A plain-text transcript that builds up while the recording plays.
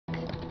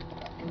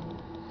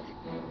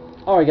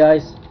Alright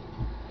guys,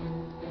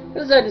 I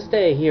decided to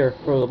stay here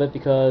for a little bit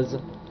because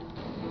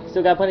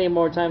still got plenty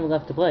more time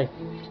left to play.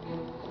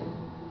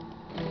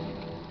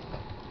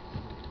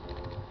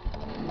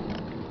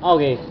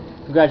 Okay,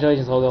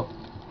 congratulations Hogo,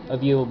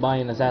 of you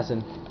buying an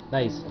assassin.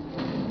 Nice.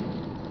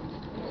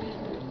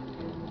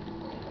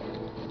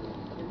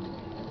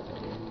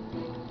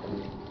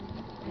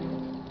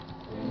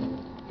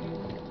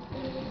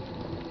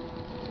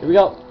 Here we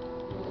go.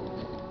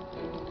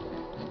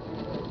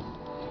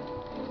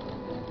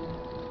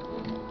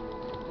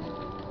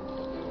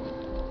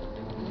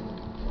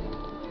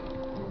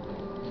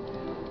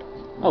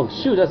 Oh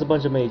shoot, that's a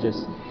bunch of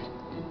mages.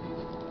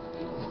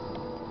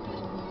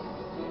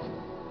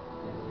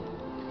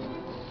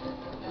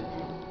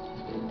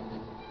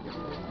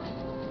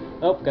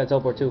 Oh, got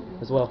teleport too,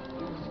 as well.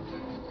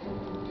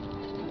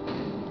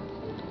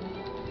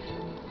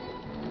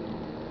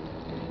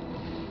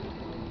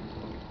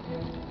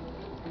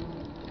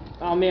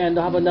 Oh man,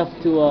 don't have enough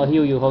to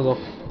heal you, Hogo.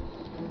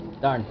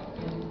 Darn.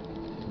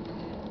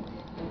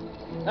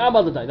 I'm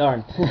about to die,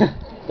 darn.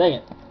 Dang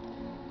it.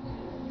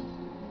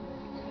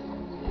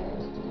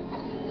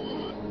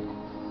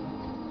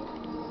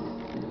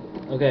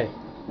 Okay.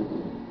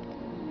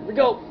 Here we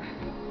go.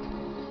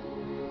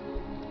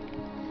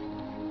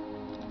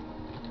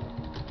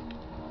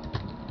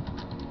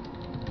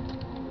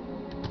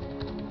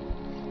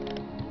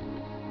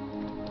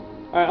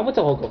 Alright, I'm with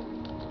the Hogo.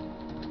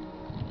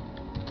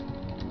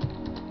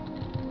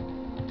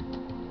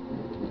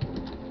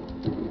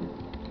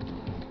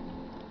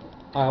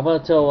 Alright, I'm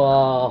gonna tell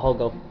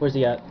Hogo. Where's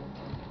he at?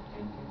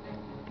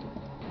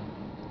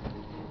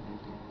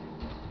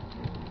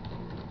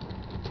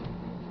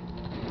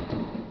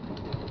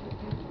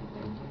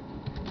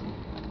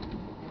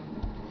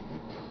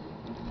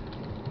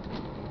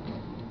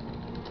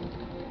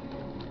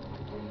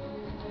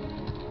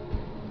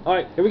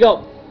 Alright, here we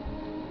go.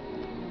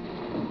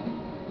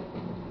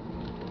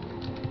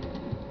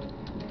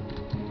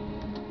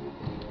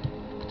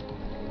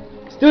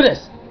 Let's do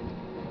this.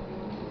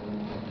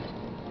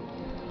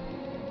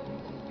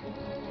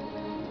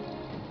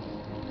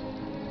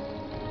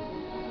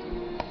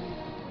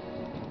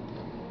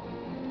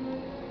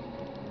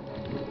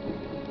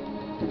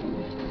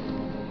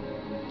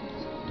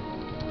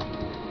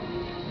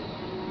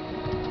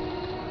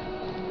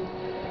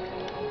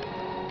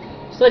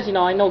 Just to let you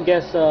know, I know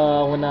guess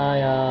when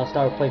I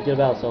start playing Field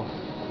Battle, so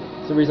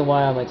it's the reason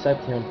why I'm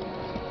accepting him.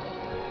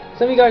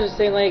 Some of you guys are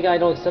saying like I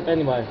don't accept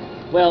anybody.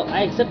 Well,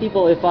 I accept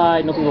people if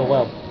I know people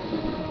well.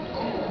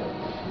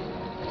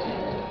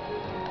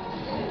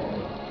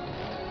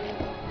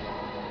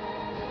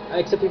 I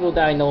accept people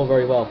that I know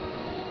very well.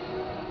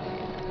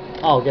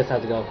 Oh, guess I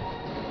have to go.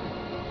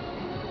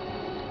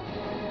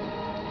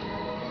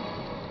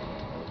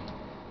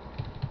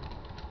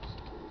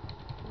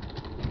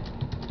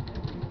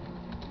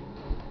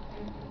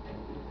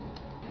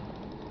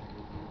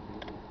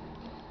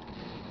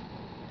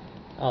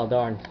 Oh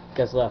darn,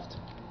 guess left.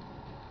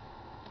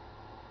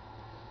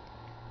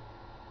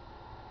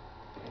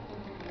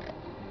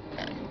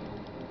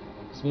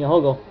 It's me and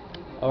Hogo.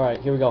 Alright,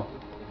 here we go.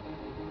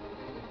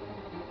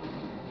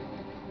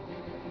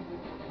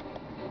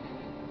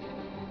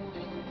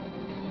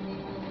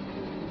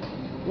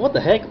 What the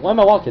heck? Why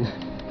am I walking?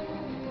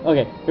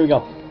 Okay, here we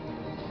go.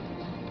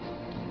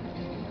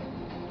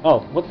 Oh,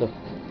 what the?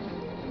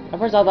 At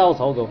first I thought that was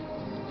Hogo,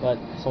 but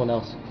someone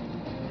else.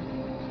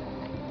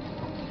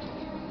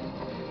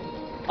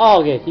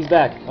 Oh, okay, he's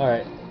back.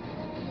 Alright.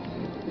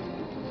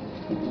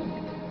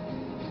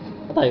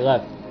 I thought he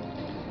left.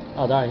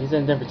 Oh darn, he's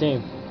in a different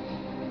team.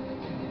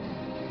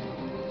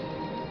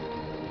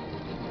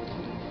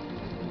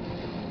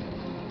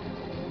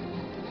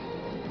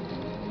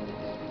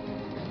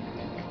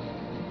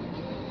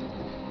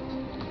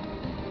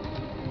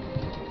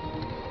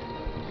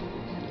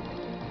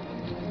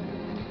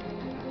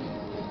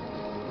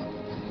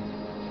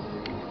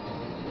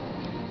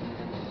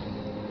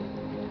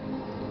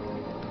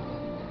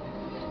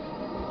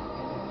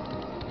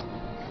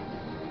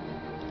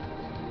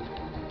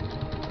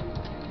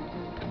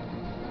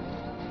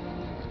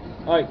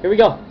 Alright, here we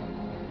go.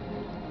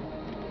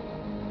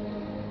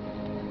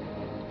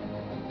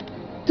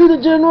 To the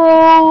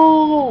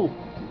general!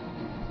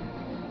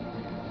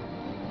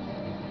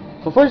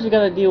 But first we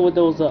gotta deal with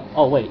those,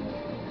 oh wait.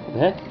 What the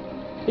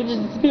heck? He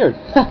just disappeared.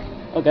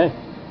 Okay.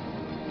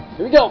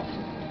 Here we go!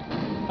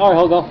 Alright,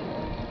 Hogo.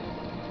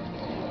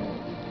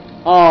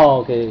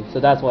 Oh, okay. So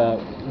that's why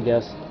I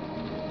guess.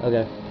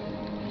 Okay.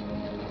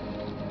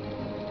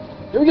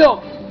 Here we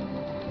go!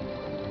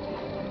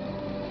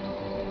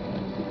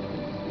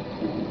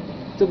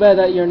 Too bad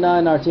that you're not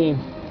in our team.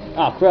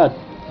 Ah, crud.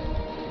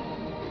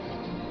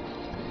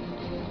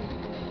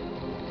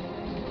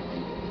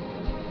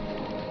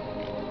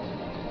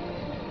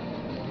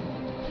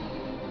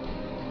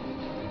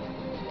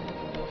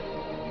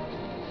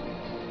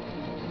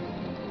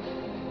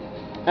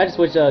 I just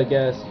wish,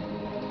 Gus.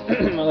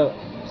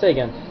 Say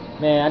again.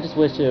 Man, I just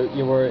wish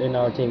you were in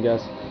our team,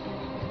 Gus.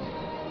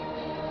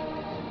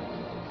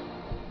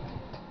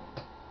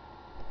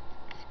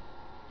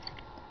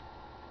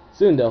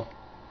 Soon though.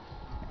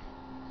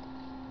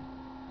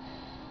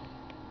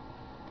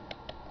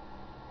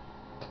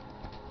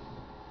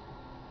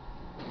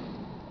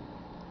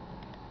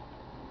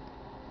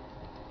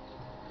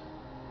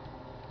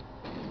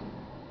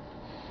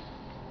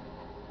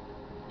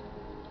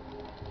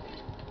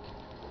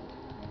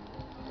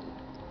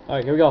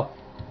 Alright, here we go.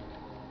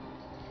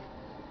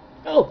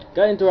 Oh,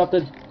 got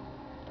interrupted.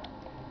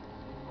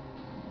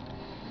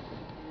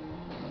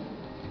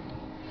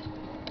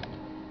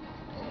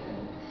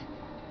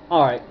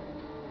 Alright.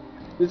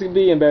 This is gonna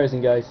be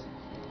embarrassing, guys.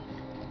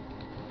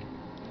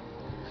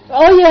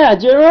 Oh yeah,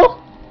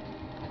 General!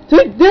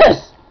 Take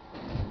this!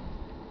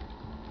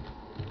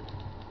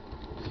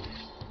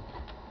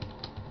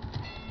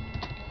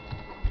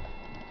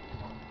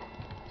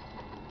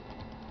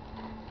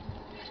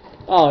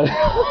 Oh,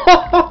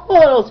 that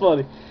was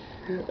funny.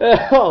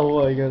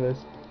 Oh my goodness.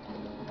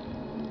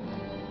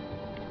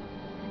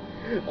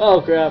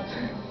 Oh crap.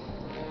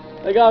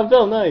 I got him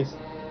filmed, nice.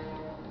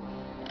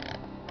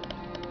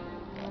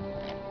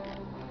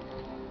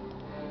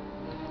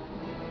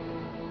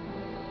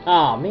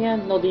 Ah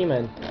man, no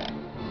demon.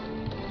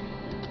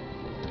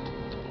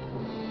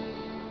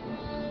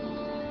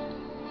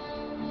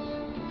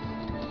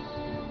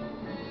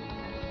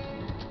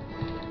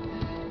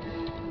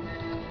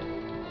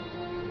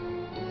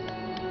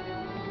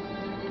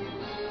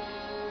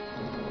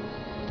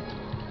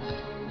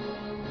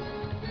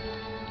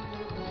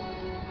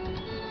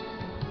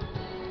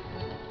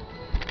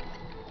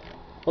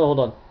 Oh, hold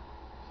on.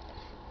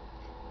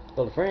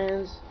 All the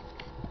friends.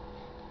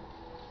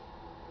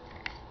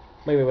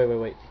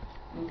 Wait.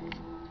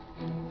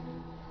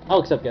 I'll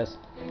accept, guys.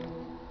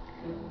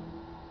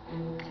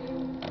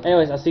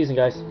 Anyways, I'll see you soon,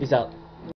 guys. Peace out.